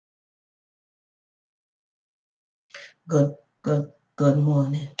Good, good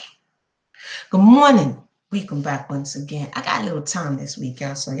morning. Good morning. Welcome back once again. I got a little time this week,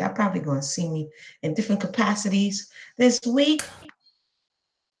 y'all, so y'all probably gonna see me in different capacities this week.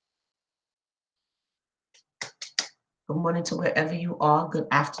 Good morning to wherever you are. Good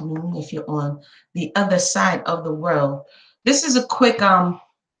afternoon if you're on the other side of the world. This is a quick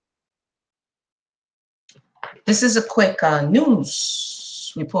news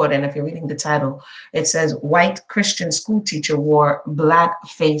report, and if you're reading the title, it says white Christian school teacher wore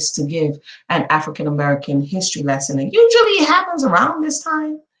blackface to give an African American history lesson. And usually it happens around this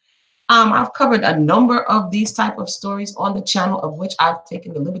time. I've covered a number of these type of stories on the channel, of which I've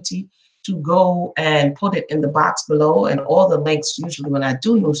taken the liberty to go and put it in the box below. And all the links, usually when I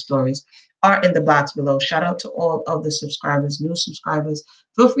do news stories, are in the box below. Shout out to all of the subscribers, new subscribers.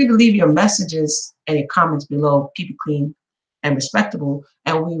 Feel free to leave your messages and your comments below. Keep it clean and respectable.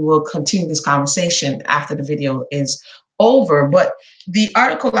 And we will continue this conversation after the video is over. But the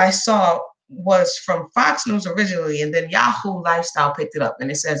article I saw was from Fox News originally, and then Yahoo Lifestyle picked it up. And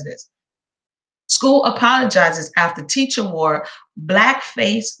it says this: school apologizes after teacher wore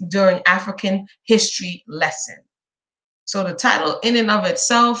blackface during African history lesson. So the title in and of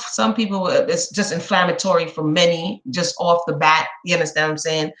itself, some people, it's just inflammatory for many, just off the bat. You understand what I'm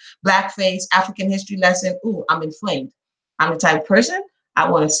saying? Blackface, African history lesson. Ooh, I'm inflamed. I'm the type of person, I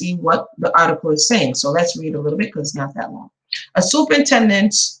want to see what the article is saying. So let's read a little bit because it's not that long. A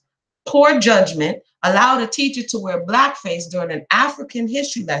superintendent's poor judgment allowed a teacher to wear blackface during an African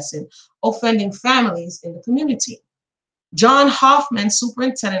history lesson, offending families in the community. John Hoffman,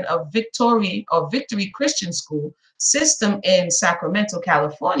 superintendent of Victory Christian School system in Sacramento,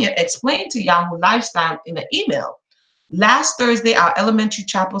 California, explained to Yahoo Lifestyle in an email. Last Thursday, our elementary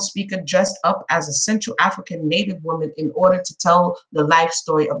chapel speaker dressed up as a Central African native woman in order to tell the life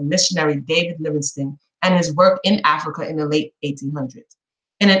story of missionary David Livingstone and his work in Africa in the late 1800s.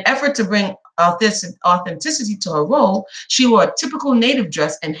 In an effort to bring authenticity to her role, she wore a typical native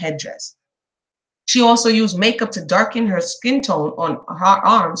dress and headdress. She also used makeup to darken her skin tone on her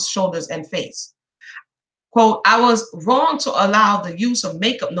arms, shoulders, and face. Quote, I was wrong to allow the use of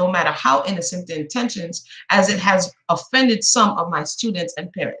makeup, no matter how innocent the intentions, as it has offended some of my students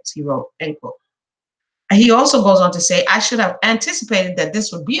and parents, he wrote, end quote. And he also goes on to say, I should have anticipated that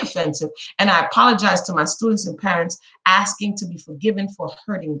this would be offensive, and I apologize to my students and parents, asking to be forgiven for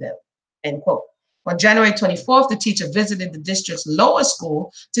hurting them, end quote. On January 24th, the teacher visited the district's lower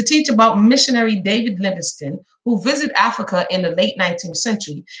school to teach about missionary David Livingstone, who visited Africa in the late 19th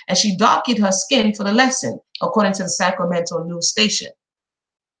century, and she darkened her skin for the lesson, according to the Sacramento news station,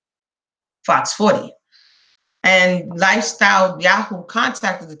 Fox 40. And Lifestyle Yahoo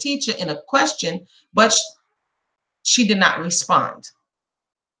contacted the teacher in a question, but she did not respond.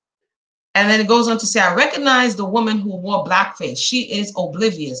 And then it goes on to say, I recognize the woman who wore blackface. She is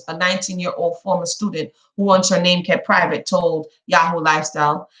oblivious, a 19-year-old former student who wants her name kept private, told Yahoo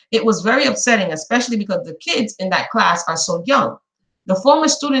Lifestyle. It was very upsetting, especially because the kids in that class are so young. The former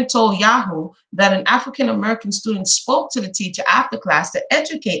student told Yahoo that an African-American student spoke to the teacher after class to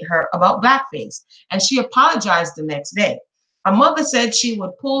educate her about blackface, and she apologized the next day. Her mother said she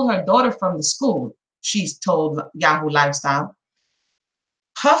would pull her daughter from the school, she's told Yahoo Lifestyle.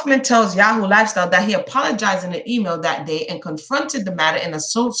 Huffman tells Yahoo Lifestyle that he apologized in an email that day and confronted the matter in a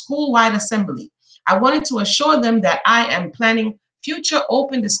school-wide assembly. I wanted to assure them that I am planning future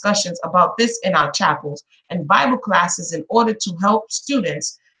open discussions about this in our chapels and Bible classes in order to help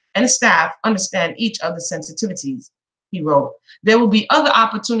students and staff understand each other's sensitivities, he wrote. There will be other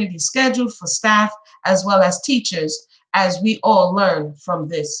opportunities scheduled for staff as well as teachers as we all learn from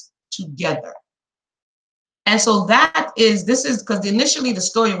this together. And so this is because initially the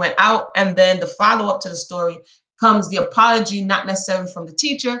story went out, and then the follow-up to the story comes the apology, not necessarily from the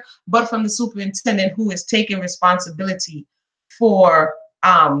teacher, but from the superintendent, who is taking responsibility for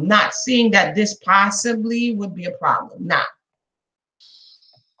not seeing that this possibly would be a problem. Now,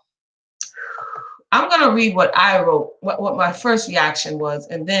 I'm going to read what I wrote, what my first reaction was,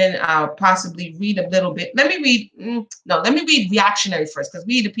 and then I'll possibly read a little bit. Let me read reactionary first, because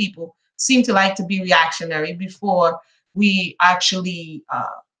we, the people, seem to like to be reactionary before we actually,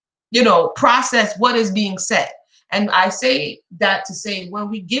 process what is being said. And I say that to say,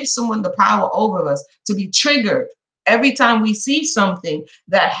 when we give someone the power over us to be triggered every time we see something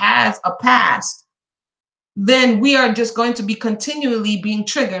that has a past, then we are just going to be continually being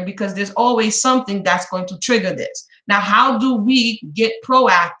triggered, because there's always something that's going to trigger this. Now, how do we get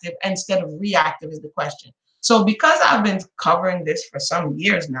proactive instead of reactive is the question. So because I've been covering this for some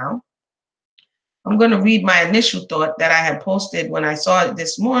years now, I'm going to read my initial thought that I had posted when I saw it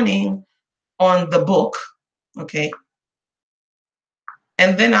this morning on the book. Okay.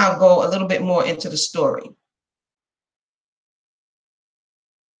 And then I'll go a little bit more into the story.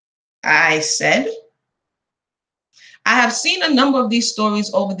 I said, I have seen a number of these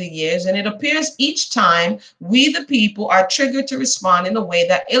stories over the years, and it appears each time we, the people, are triggered to respond in a way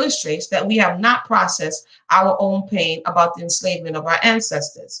that illustrates that we have not processed our own pain about the enslavement of our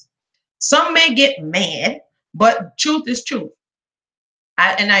ancestors. Some may get mad, but truth is truth.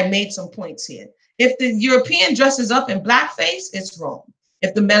 And I made some points here. If the European dresses up in blackface, it's wrong.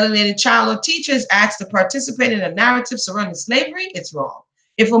 If the melanated child or teacher is asked to participate in a narrative surrounding slavery, it's wrong.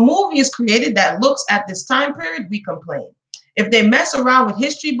 If a movie is created that looks at this time period, we complain. If they mess around with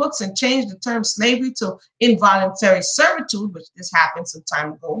history books and change the term slavery to involuntary servitude, which this happened some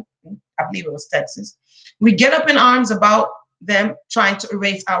time ago, I believe it was Texas, we get up in arms about them trying to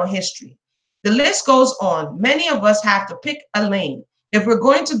erase our history. The list goes on. Many of us have to pick a lane. If we're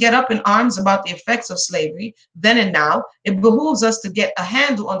going to get up in arms about the effects of slavery, then and now, it behooves us to get a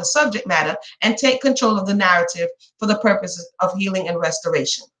handle on the subject matter and take control of the narrative for the purposes of healing and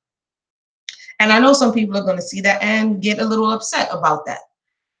restoration. And I know some people are going to see that and get a little upset about that.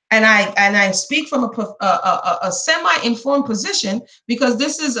 And I speak from a semi-informed position because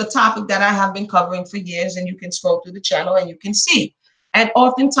this is a topic that I have been covering for years, and you can scroll through the channel and you can see. And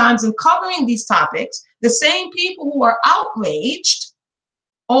oftentimes in covering these topics, the same people who are outraged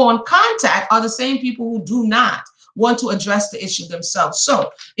on contact are the same people who do not want to address the issue themselves.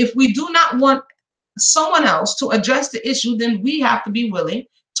 So if we do not want someone else to address the issue, then we have to be willing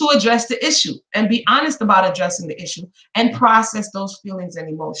to address the issue and be honest about addressing the issue and process those feelings and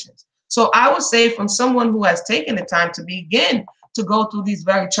emotions. So I would say, from someone who has taken the time to begin to go through these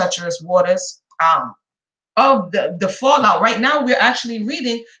very treacherous waters of the fallout. Right now, we're actually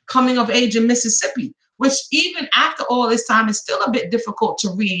reading Coming of Age in Mississippi, which even after all this time is still a bit difficult to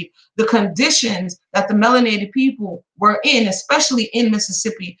read the conditions that the melanated people were in, especially in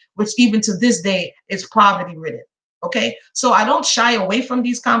Mississippi, which even to this day is poverty ridden. Okay, so I don't shy away from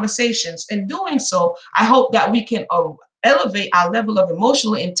these conversations. In doing so, I hope that we can elevate our level of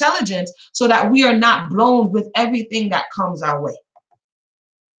emotional intelligence so that we are not blown with everything that comes our way.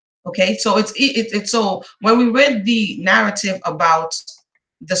 Okay, so it's so when we read the narrative about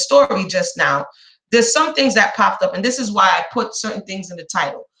the story just now, there's some things that popped up, and this is why I put certain things in the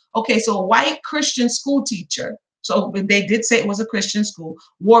title. Okay, so a white Christian school teacher, so they did say it was a Christian school,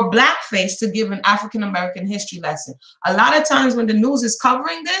 wore blackface to give an African American history lesson. A lot of times when the news is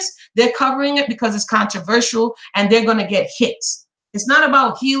covering this, they're covering it because it's controversial and they're going to get hits. It's not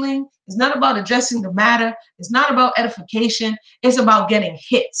about healing. It's not about addressing the matter. It's not about edification. It's about getting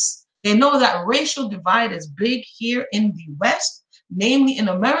hits. They know that racial divide is big here in the West, namely in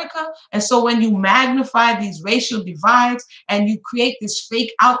America. And so when you magnify these racial divides and you create this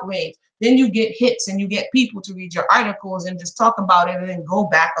fake outrage, then you get hits and you get people to read your articles and just talk about it and then go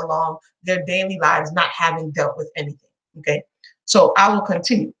back along their daily lives not having dealt with anything. Okay, so I will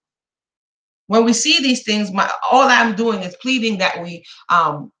continue. When we see these things, all I'm doing is pleading that we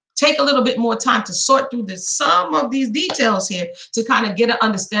take a little bit more time to sort through some of these details here to kind of get an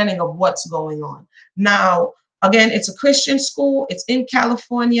understanding of what's going on. Now, again, it's a Christian school. It's in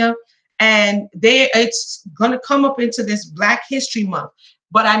California, and it's going to come up into this Black History Month.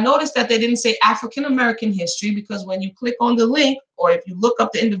 But I noticed that they didn't say African American history, because when you click on the link, or if you look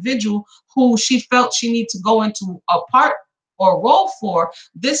up the individual who she felt she needed to go into a part or role for,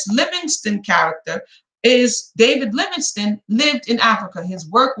 this Livingston character is David Livingston lived in Africa. His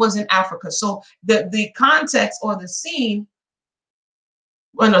work was in Africa. So the context or the scene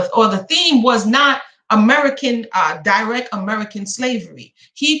or the theme was not American, direct American slavery.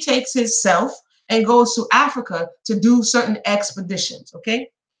 He takes himself and goes to Africa to do certain expeditions. Okay,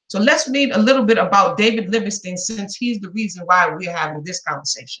 so let's read a little bit about David Livingstone, since he's the reason why we're having this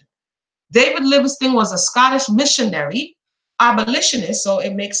conversation. David Livingstone was a Scottish missionary, abolitionist, so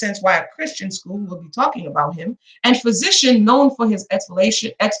it makes sense why a Christian school will be talking about him, and physician known for his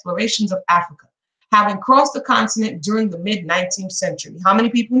explorations of Africa, having crossed the continent during the mid-19th century. How many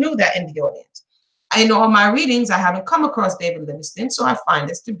people knew that in the audience? In all my readings, I haven't come across David Livingstone, so I find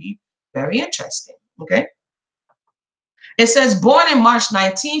this to be very interesting. Okay. It says, born in on March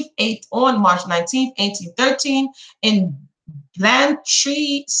 19th, 1813, in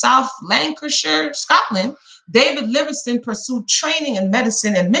Blantyre, South Lancashire, Scotland, David Livingstone pursued training in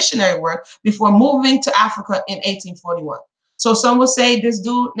medicine and missionary work before moving to Africa in 1841. So some will say this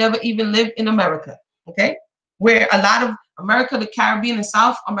dude never even lived in America, okay? Where a lot of America, the Caribbean and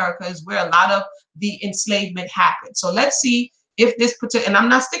South America is where a lot of the enslavement happened. So let's see if this particular, and I'm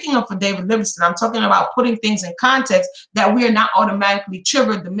not sticking up for David Livingstone, I'm talking about putting things in context that we are not automatically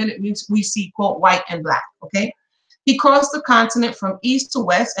triggered the minute we see, quote, white and black, okay? He crossed the continent from east to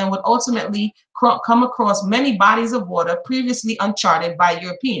west and would ultimately come across many bodies of water previously uncharted by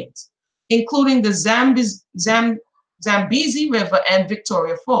Europeans, including the Zambezi River and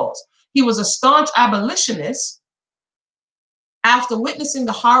Victoria Falls. He was a staunch abolitionist after witnessing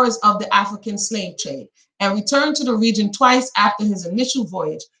the horrors of the African slave trade and returned to the region twice after his initial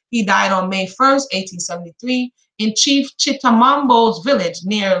voyage. He died on May 1st, 1873, in Chief Chitamambo's village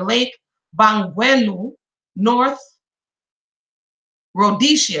near Lake Bangweulu, North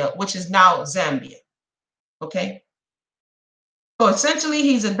Rhodesia, which is now Zambia. Okay. So essentially,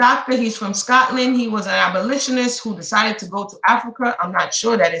 he's a doctor. He's from Scotland. He was an abolitionist who decided to go to Africa. I'm not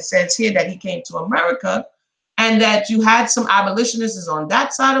sure that it says here that he came to America, and that you had some abolitionists on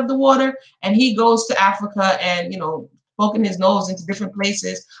that side of the water, and he goes to Africa and, poking his nose into different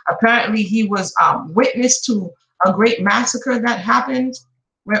places. Apparently, he was witness to a great massacre that happened.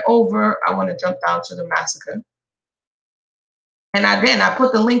 I want to jump down to the massacre. And again, I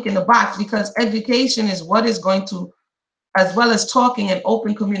put the link in the box because education is what is going to, as well as talking and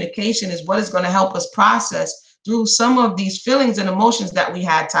open communication, is what is going to help us process through some of these feelings and emotions that we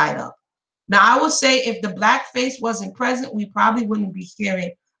had tied up. Now, I would say if the blackface wasn't present, we probably wouldn't be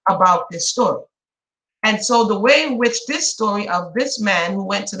hearing about this story. And so the way in which this story of this man who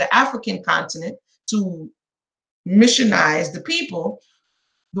went to the African continent to missionize the people,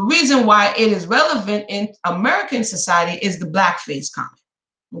 the reason why it is relevant in American society is the blackface comment.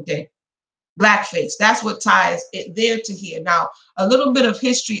 Okay. Blackface, that's what ties it there to here. Now, a little bit of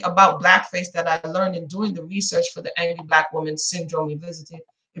history about blackface that I learned in doing the research for the Angry Black Woman Syndrome Revisited.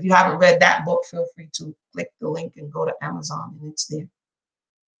 If you haven't read that book, feel free to click the link and go to Amazon, and it's there.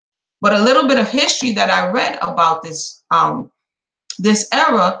 But a little bit of history that I read about this this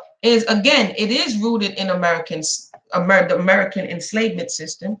era is, again, it is rooted in the American enslavement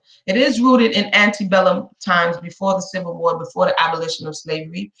system. It is rooted in antebellum times, before the Civil War, before the abolition of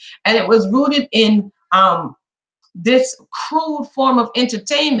slavery. And it was rooted in this crude form of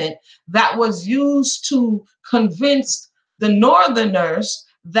entertainment that was used to convince the Northerners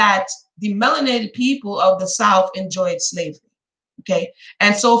that the melanated people of the South enjoyed slavery. Okay.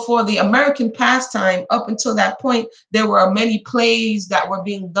 And so for the American pastime, up until that point, there were many plays that were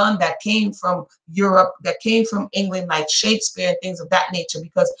being done that came from Europe, that came from England, like Shakespeare and things of that nature,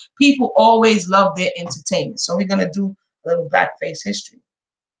 because people always loved their entertainment. So we're going to do a little blackface history.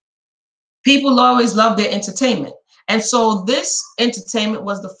 People always loved their entertainment. And so this entertainment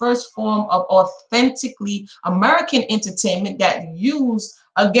was the first form of authentically American entertainment that used,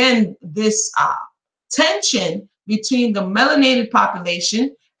 again, this tension between the melanated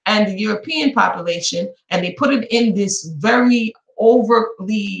population and the European population, and they put it in this very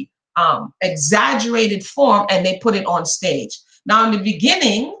overly exaggerated form, and they put it on stage. Now, in the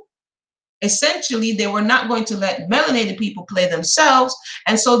beginning, essentially, they were not going to let melanated people play themselves,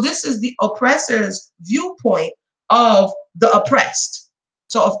 and so this is the oppressor's viewpoint of the oppressed.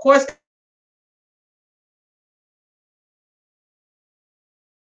 So, of course,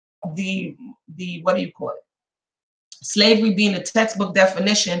 the what do you call it? Slavery being the textbook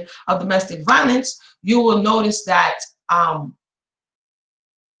definition of domestic violence, you will notice that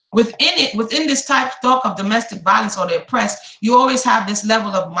within this type of domestic violence or the oppressed, you always have this level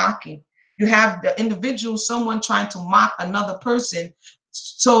of mocking. You have the individual, someone trying to mock another person.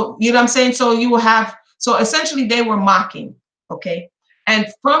 So, you know what I'm saying? So you will have, so essentially they were mocking, okay? And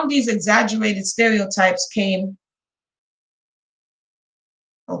from these exaggerated stereotypes came,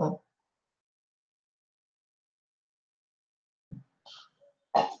 hold on.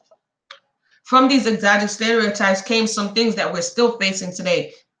 From these exaggerated stereotypes came some things that we're still facing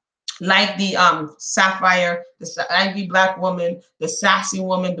today, like the sapphire, the angry black woman, the sassy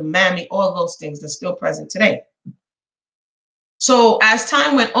woman, the mammy, all those things that are still present today. So as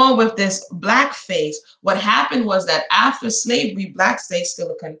time went on with this blackface, what happened was that after slavery, blackface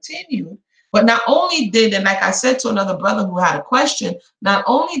still continued. But not only did, and like I said to another brother who had a question, not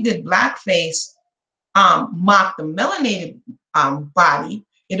only did blackface mock the melanated body,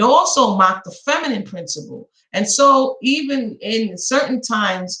 it also mocked the feminine principle. And so even in certain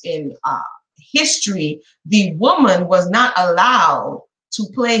times in history, the woman was not allowed to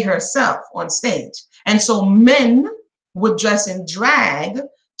play herself on stage. And so men would dress in drag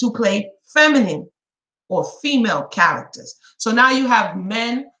to play feminine or female characters. So now you have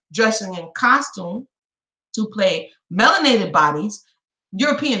men dressing in costume to play melanated bodies,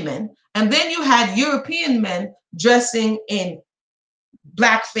 European men, and then you had European men dressing in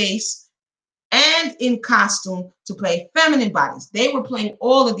blackface and in costume to play feminine bodies. They were playing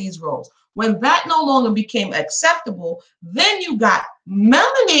all of these roles. When that no longer became acceptable, then you got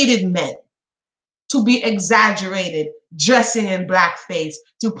melanated men to be exaggerated, dressing in blackface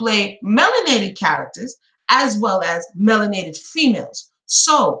to play melanated characters as well as melanated females.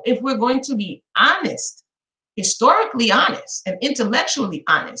 So if we're going to be honest, historically honest and intellectually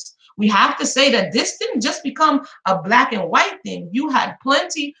honest, we have to say that this didn't just become a black and white thing. You had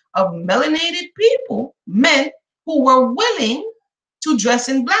plenty of melanated people, men, who were willing to dress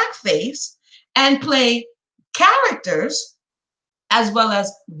in blackface and play characters as well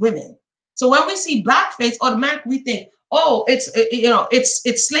as women. So when we see blackface, automatically we think, oh,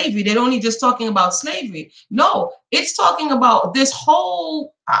 it's slavery. They're only just talking about slavery. No, it's talking about this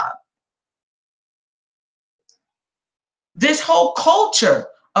whole culture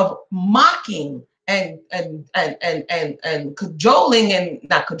of mocking and cajoling and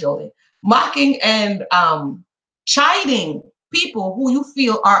not cajoling, mocking and chiding people who you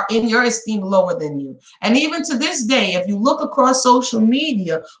feel are in your esteem lower than you. And even to this day, if you look across social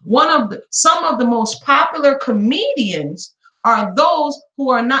media, some of the most popular comedians are those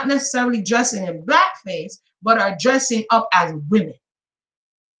who are not necessarily dressing in blackface, but are dressing up as women.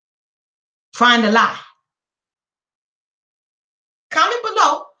 Find a lie. Comment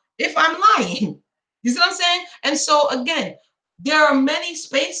below if I'm lying. You see what I'm saying? And so again, there are many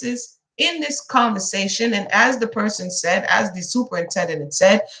spaces in this conversation. And as the person said, as the superintendent had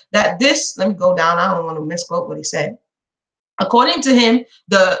said, that this, let me go down, I don't want to misquote what he said. According to him,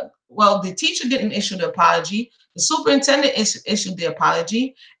 the teacher didn't issue the apology. The superintendent issued the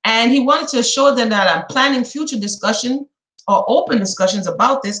apology, and he wanted to assure them that I'm planning future discussion or open discussions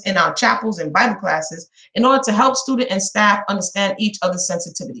about this in our chapels and Bible classes in order to help student and staff understand each other's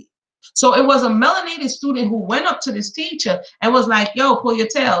sensitivity. So it was a melanated student who went up to this teacher and was like, yo, pull your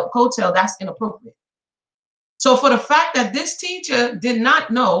coattail, that's inappropriate. So for the fact that this teacher did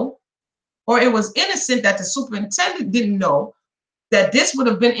not know, or it was innocent that the superintendent didn't know that this would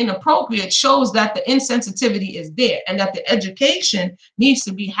have been inappropriate, shows that the insensitivity is there and that the education needs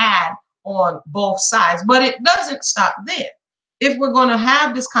to be had on both sides. But it doesn't stop there. If we're going to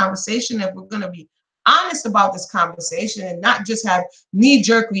have this conversation, if we're going to be honest about this conversation and not just have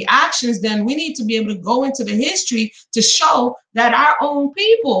knee-jerk reactions, then we need to be able to go into the history to show that our own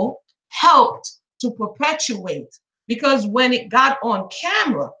people helped to perpetuate. Because when it got on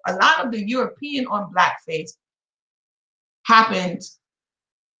camera, a lot of the European on blackface happened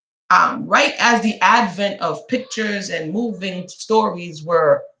right as the advent of pictures and moving stories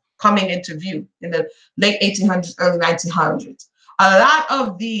were coming into view in the late 1800s, early 1900s. A lot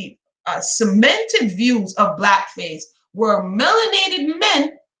of the cemented views of blackface were melanated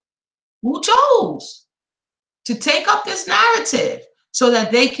men who chose to take up this narrative so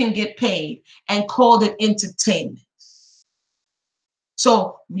that they can get paid and called it entertainment.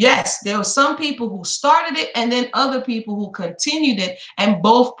 So yes, there were some people who started it and then other people who continued it, and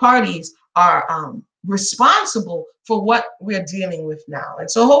both parties are responsible for what we're dealing with now. And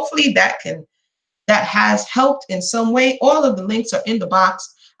so hopefully that has helped in some way. All of the links are in the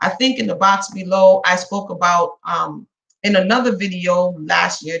box. I think in the box below, I spoke about in another video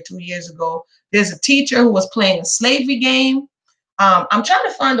last year, 2 years ago, there's a teacher who was playing a slavery game. I'm trying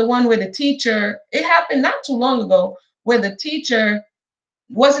to find the one where the teacher, it happened not too long ago, where the teacher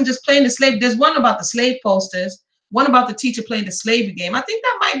wasn't just playing the slave. There's one about the slave posters, one about the teacher playing the slavery game. I think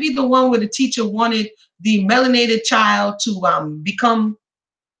that might be the one where the teacher wanted the melanated child to become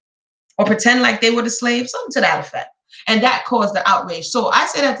or pretend like they were the slave, something to that effect. And that caused the outrage. So I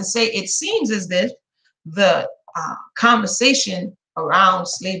say that to say it seems as if the conversation around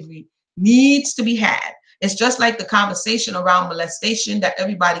slavery needs to be had. It's just like the conversation around molestation that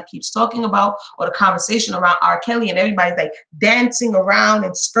everybody keeps talking about, or the conversation around R. Kelly, and everybody's like dancing around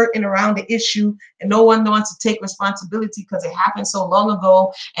and skirting around the issue, and no one wants to take responsibility because it happened so long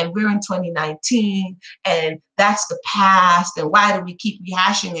ago, and we're in 2019, and that's the past, and why do we keep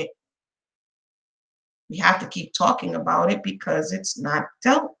rehashing it? We have to keep talking about it because it's not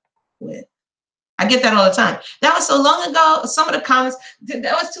dealt with. I get that all the time. That was so long ago. Some of the comments, that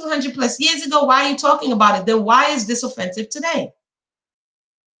was 200 plus years ago. Why are you talking about it? Then why is this offensive today?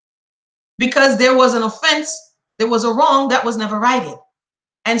 Because there was an offense, there was a wrong that was never righted.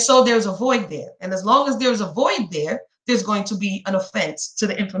 And so there's a void there. And as long as there's a void there, there's going to be an offense to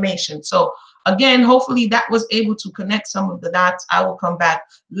the information. So again, hopefully that was able to connect some of the dots. I will come back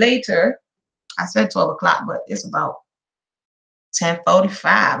later. I said 12 o'clock, but it's about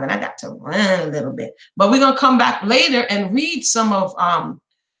 10:45 and I got to run a little bit. But we're going to come back later and read some of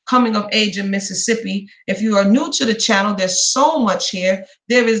Coming of Age in Mississippi. If you are new to the channel, there's so much here.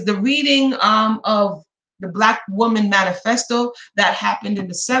 There is the reading of the Black Woman Manifesto that happened in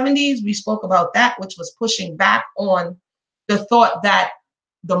the 70s. We spoke about that, which was pushing back on the thought that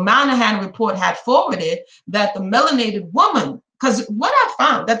the Monahan report had forwarded that the melanated woman, because what I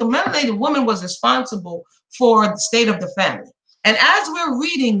found, that the melanated woman was responsible for the state of the family. And as we're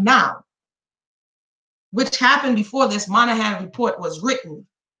reading now, which happened before this Monahan report was written,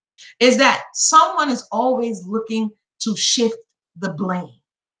 is that someone is always looking to shift the blame.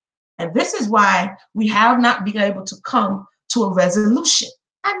 And this is why we have not been able to come to a resolution.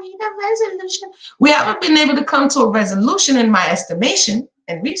 I need a resolution. We haven't been able to come to a resolution, in my estimation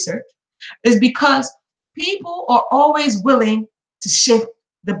and research, is because people are always willing to shift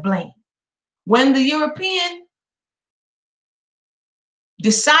the blame. When the European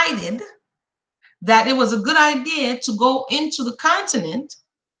decided that it was a good idea to go into the continent,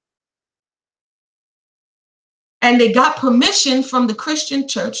 and they got permission from the Christian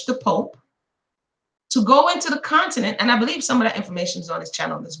church, the Pope, to go into the continent, and I believe some of that information is on this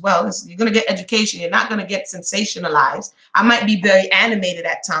channel as well. You're going to get education. You're not going to get sensationalized. I might be very animated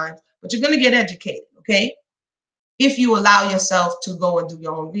at times, but you're going to get educated, okay? If you allow yourself to go and do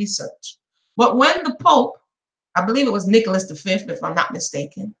your own research. But when the Pope, I believe it was Nicholas V, if I'm not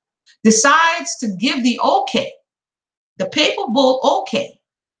mistaken, decides to give the okay, the papal bull okay,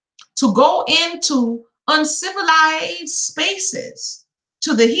 to go into uncivilized spaces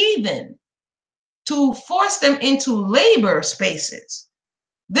to the heathen, to force them into labor spaces.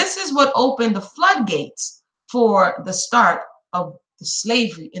 This is what opened the floodgates for the start of the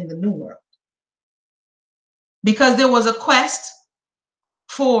slavery in the New World. Because there was a quest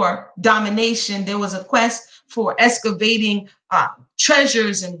for domination, there was a quest for excavating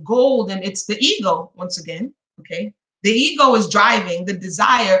treasures and gold, and it's the ego, once again, okay? The ego is driving the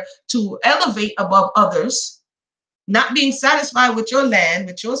desire to elevate above others, not being satisfied with your land,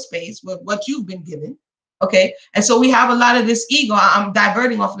 with your space, with what you've been given, okay? And so we have a lot of this ego. I'm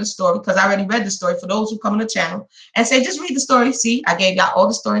diverting off of the story because I already read the story for those who come on the channel and say, just read the story. See, I gave y'all all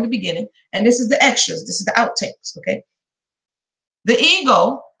the story in the beginning, and this is the extras. This is the outtakes, okay? The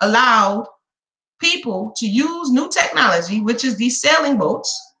ego allowed people to use new technology, which is these sailing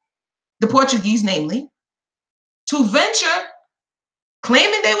boats, the Portuguese namely, to venture,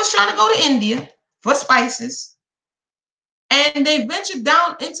 claiming they was trying to go to India for spices, and they ventured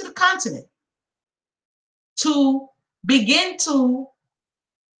down into the continent to begin to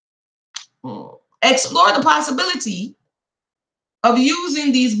explore the possibility of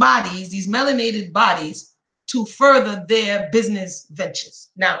using these bodies, these melanated bodies, to further their business ventures.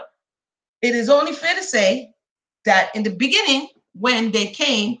 Now, it is only fair to say that in the beginning, when they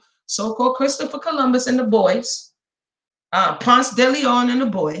came, so-called Christopher Columbus and the boys, Ponce de Leon and the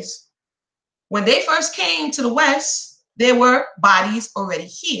boys, when they first came to the West, there were bodies already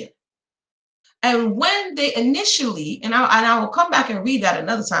here. And when they initially, and I will come back and read that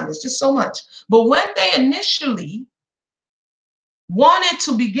another time, there's just so much, but when they initially wanted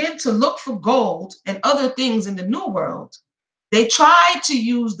to begin to look for gold and other things in the New World, they tried to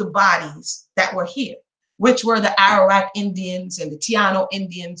use the bodies that were here, which were the Arawak Indians and the Tiano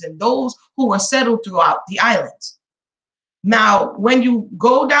Indians and those who were settled throughout the islands. Now, when you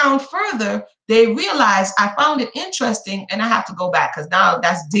go down further, they realized, I found it interesting, and I have to go back because now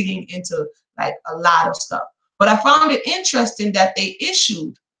that's digging into like a lot of stuff. But I found it interesting that they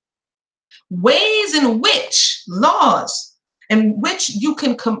issued ways in which laws in which you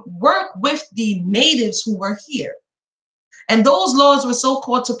can work with the natives who were here. And those laws were so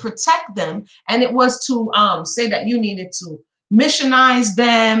called to protect them. And it was to say that you needed to missionize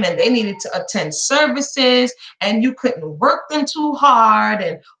them and they needed to attend services and you couldn't work them too hard.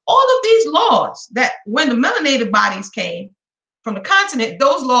 And all of these laws that when the melanated bodies came from the continent,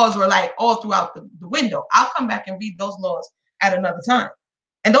 those laws were like all throughout the window. I'll come back and read those laws at another time.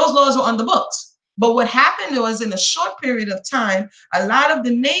 And those laws were on the books. But what happened was in a short period of time, a lot of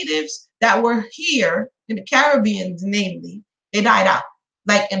the natives that were here in the Caribbean, namely, they died out.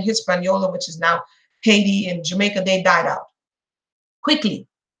 Like in Hispaniola, which is now Haiti and Jamaica, they died out quickly.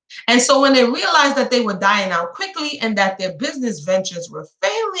 And so when they realized that they were dying out quickly and that their business ventures were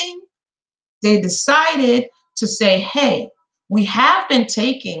failing, they decided to say, hey, we have been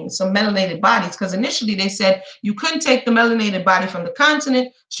taking some melanated bodies, because initially they said you couldn't take the melanated body from the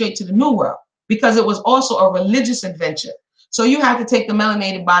continent straight to the New World because it was also a religious adventure. So you had to take the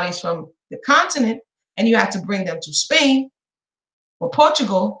melanated bodies from the continent and you had to bring them to Spain or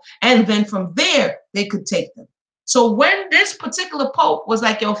Portugal, and then from there they could take them. So when this particular Pope was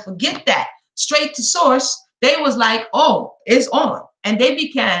like, yo, forget that, straight to source, they was like, oh, it's on. And they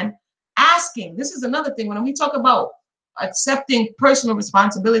began asking. This is another thing when we talk about accepting personal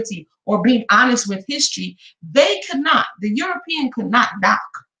responsibility or being honest with history, they could not, the European could not knock.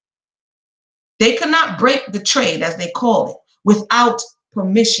 They could not break the trade, as they call it, without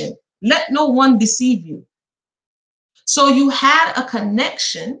permission. Let no one deceive you. So you had a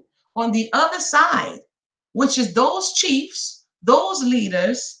connection on the other side, which is those chiefs, those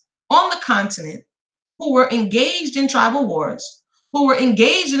leaders on the continent who were engaged in tribal wars, who were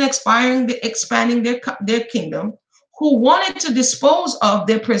engaged in expanding their kingdom, who wanted to dispose of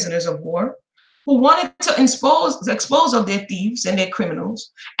their prisoners of war, who wanted to expose of their thieves and their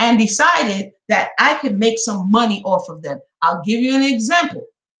criminals, and decided that I could make some money off of them. I'll give you an example.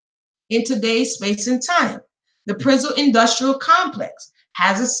 In today's space and time, the prison industrial complex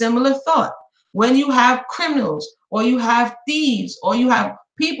has a similar thought. When you have criminals or you have thieves or you have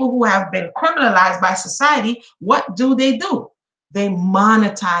people who have been criminalized by society, what do? They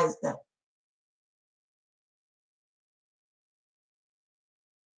monetize them.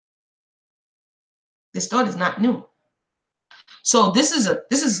 This thought is not new. So this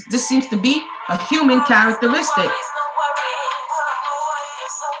seems to be a human characteristic.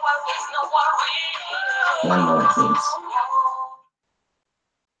 One more, please.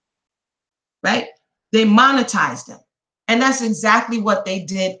 Right? They monetize them. And that's exactly what they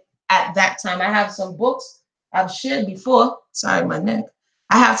did at that time. I have some books I've shared before. Sorry, my neck.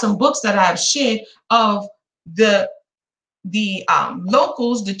 I have some books that I have shared of the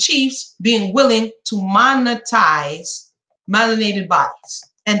locals, the chiefs, being willing to monetize melanated bodies.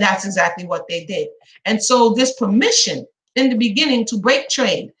 And that's exactly what they did. And so this permission in the beginning to break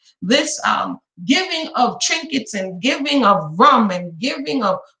trade, this giving of trinkets and giving of rum and giving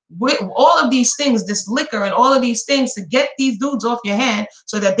of all of these things, this liquor and all of these things to get these dudes off your hand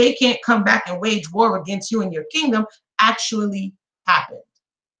so that they can't come back and wage war against you and your kingdom actually happened.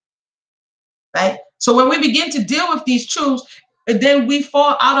 Right? So when we begin to deal with these truths, then we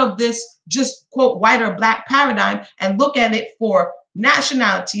fall out of this just quote white or black paradigm and look at it for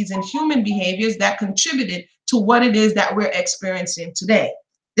nationalities and human behaviors that contributed to what it is that we're experiencing today.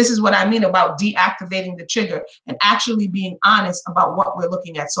 This is what I mean about deactivating the trigger and actually being honest about what we're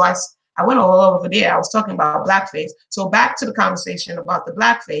looking at. So I went all over there. I was talking about blackface. So back to the conversation about the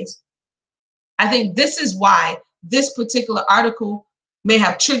blackface. I think this is why this particular article may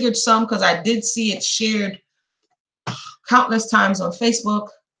have triggered some, because I did see it shared countless times on Facebook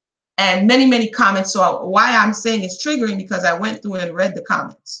and many, many comments. So why I'm saying it's triggering, because I went through and read the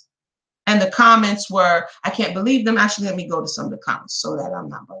comments. And the comments were, I can't believe them. Actually, let me go to some of the comments so that I'm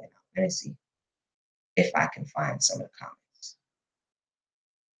not bugging out. Let me see if I can find some of the comments.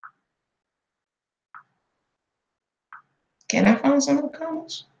 Can I find some of the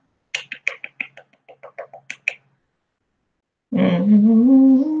comments?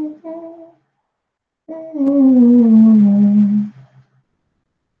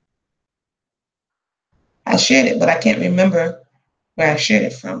 I shared it, but I can't remember where I shared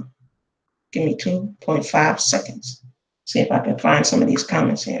it from. Give me 2.5 seconds. See if I can find some of these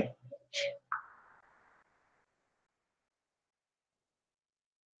comments here.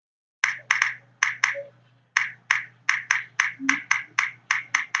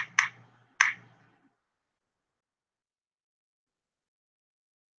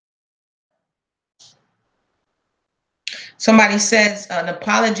 Somebody says an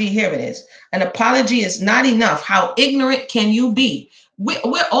apology. Here it is. An apology is not enough. How ignorant can you be? We're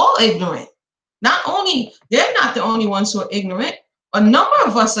all ignorant. Not only, they're not the only ones who are ignorant. A number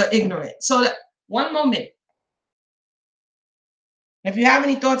of us are ignorant. So one moment. If you have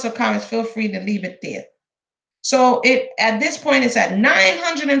any thoughts or comments, feel free to leave it there. So at this point, it's at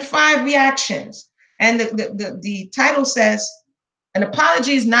 905 reactions. And the title says, an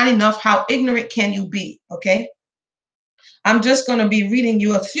apology is not enough. How ignorant can you be? Okay. I'm just going to be reading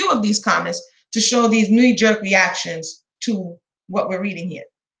you a few of these comments to show these knee-jerk reactions to what we're reading here.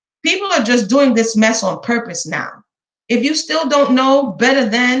 People are just doing this mess on purpose now. If you still don't know better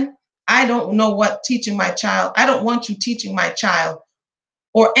than, I don't know what teaching my child. I don't want you teaching my child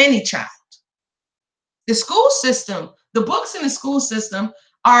or any child. The school system, the books in the school system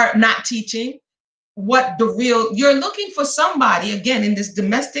are not teaching what the real, you're looking for somebody, again, in this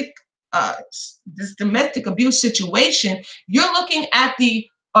domestic abuse situation, you're looking at the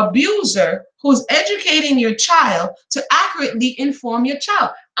abuser who's educating your child to accurately inform your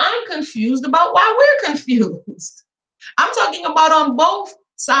child. I'm confused about why we're confused. I'm talking about on both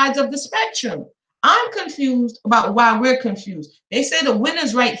sides of the spectrum. I'm confused about why we're confused. They say the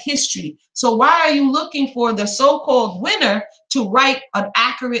winners write history. So why are you looking for the so-called winner to write an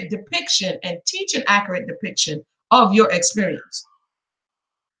accurate depiction and teach an accurate depiction of your experience?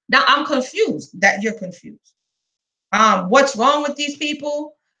 Now I'm confused that you're confused. What's wrong with these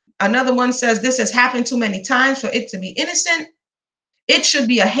people? Another one says this has happened too many times for it to be innocent. It should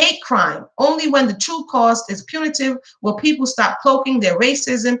be a hate crime. Only when the true cost is punitive will people stop cloaking their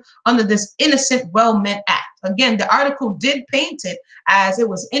racism under this innocent, well-meant act. Again, the article did paint it as it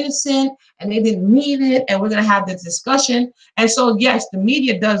was innocent and they didn't mean it, and we're going to have this discussion. And so, yes, the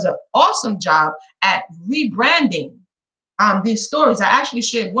media does an awesome job at rebranding these stories. I actually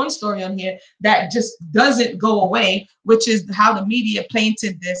shared one story on here that just doesn't go away, which is how the media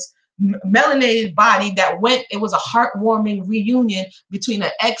painted this melanated body that went, it was a heartwarming reunion between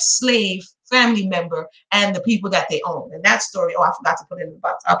an ex-slave family member and the people that they own. And that story, oh, I forgot to put it in the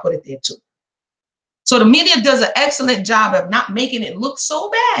box. I'll put it there too. So the media does an excellent job of not making it look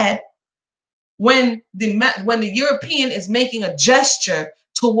so bad when the European is making a gesture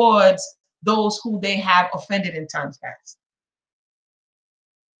towards those who they have offended in times past.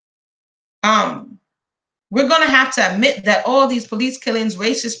 We're going to have to admit that all these police killings,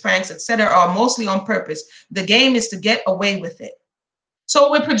 racist pranks, etc., are mostly on purpose. The game is to get away with it.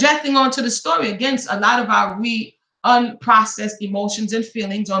 So we're projecting onto the story against a lot of our unprocessed emotions and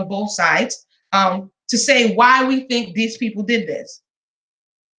feelings on both sides to say why we think these people did this.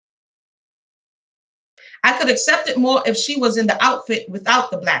 I could accept it more if she was in the outfit without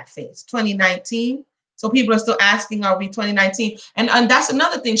the blackface. 2019. So people are still asking, are we 2019? And that's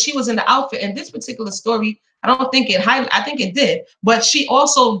another thing. She was in the outfit. In this particular story, I don't think I think it did. But she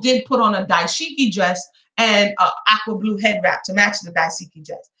also did put on a dashiki dress and an aqua blue head wrap to match the dashiki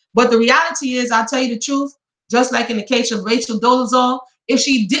dress. But the reality is, I'll tell you the truth, just like in the case of Rachel Dolezal, if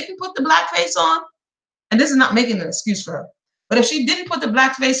she didn't put the blackface on, and this is not making an excuse for her, but if she didn't put the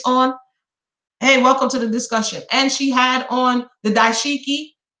blackface on, hey, welcome to the discussion, and she had on the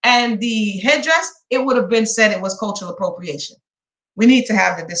dashiki and the headdress, it would have been said it was cultural appropriation. We need to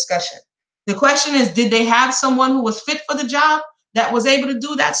have the discussion. The question is, did they have someone who was fit for the job that was able to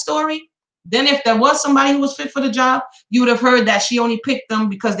do that story? Then if there was somebody who was fit for the job, you would have heard that she only picked them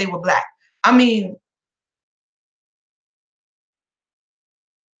because they were black. I mean,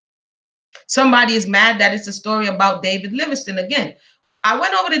 somebody is mad that it's a story about David Livingston. Again, I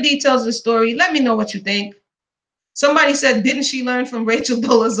went over the details of the story. Let me know what you think. Somebody said, didn't she learn from Rachel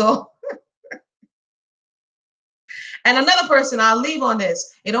Dolezal? And another person, I'll leave on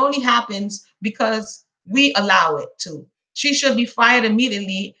this. It only happens because we allow it to. She should be fired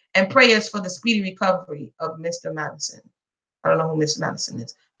immediately, and prayers for the speedy recovery of Mr. Madison. I don't know who Mr. Madison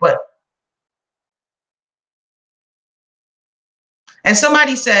is, but. And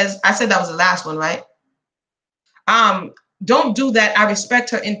somebody says, I said that was the last one, right? Don't do that. I respect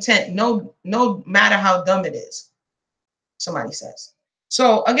her intent, no matter how dumb it is. Somebody says.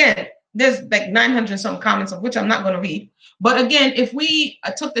 So again, there's like 900 some comments of which I'm not going to read. But again, if we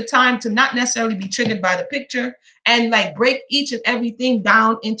took the time to not necessarily be triggered by the picture and like break each and everything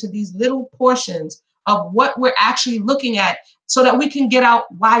down into these little portions of what we're actually looking at so that we can get out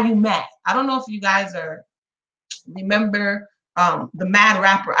why you mad. I don't know if you guys remember the Mad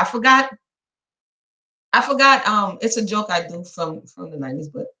Rapper. I forgot. It's a joke I do from the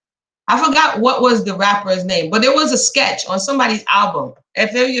 90s, but I forgot what was the rapper's name, but there was a sketch on somebody's album.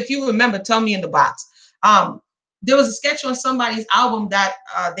 If you remember, tell me in the box. There was a sketch on somebody's album that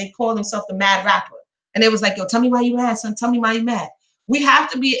they called themselves the Mad Rapper. And it was like, yo, tell me why you mad, son. Tell me why you mad. We have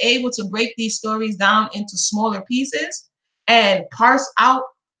to be able to break these stories down into smaller pieces and parse out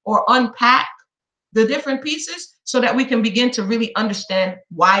or unpack the different pieces so that we can begin to really understand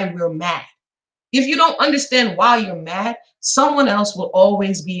why we're mad. If you don't understand why you're mad, someone else will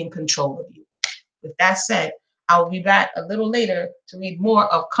always be in control of you. With that said, I'll be back a little later to read more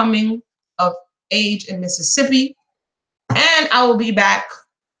of Coming of Age in Mississippi. And I will be back,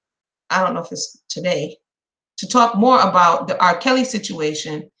 I don't know if it's today, to talk more about the R. Kelly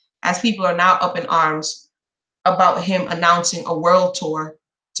situation as people are now up in arms about him announcing a world tour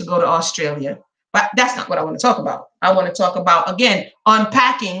to go to Australia. But that's not what I want to talk about. I want to talk about, again,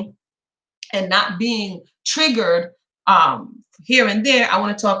 unpacking and not being triggered here and there. I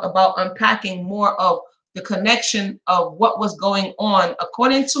want to talk about unpacking more of the connection of what was going on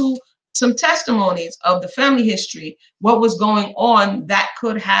according to some testimonies of the family history, what was going on that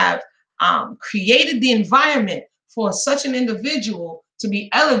could have created the environment for such an individual to be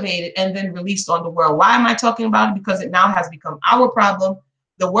elevated and then released on the world. Why am I talking about it? Because it now has become our problem,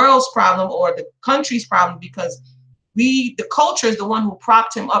 the world's problem, or the country's problem, because the culture is the one who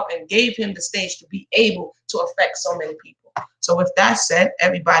propped him up and gave him the stage to be able to affect so many people. So with that said,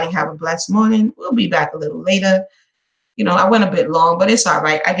 everybody have a blessed morning. We'll be back a little later. You know, I went a bit long, but it's all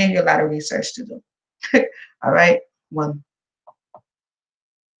right. I gave you a lot of research to do. All right. One.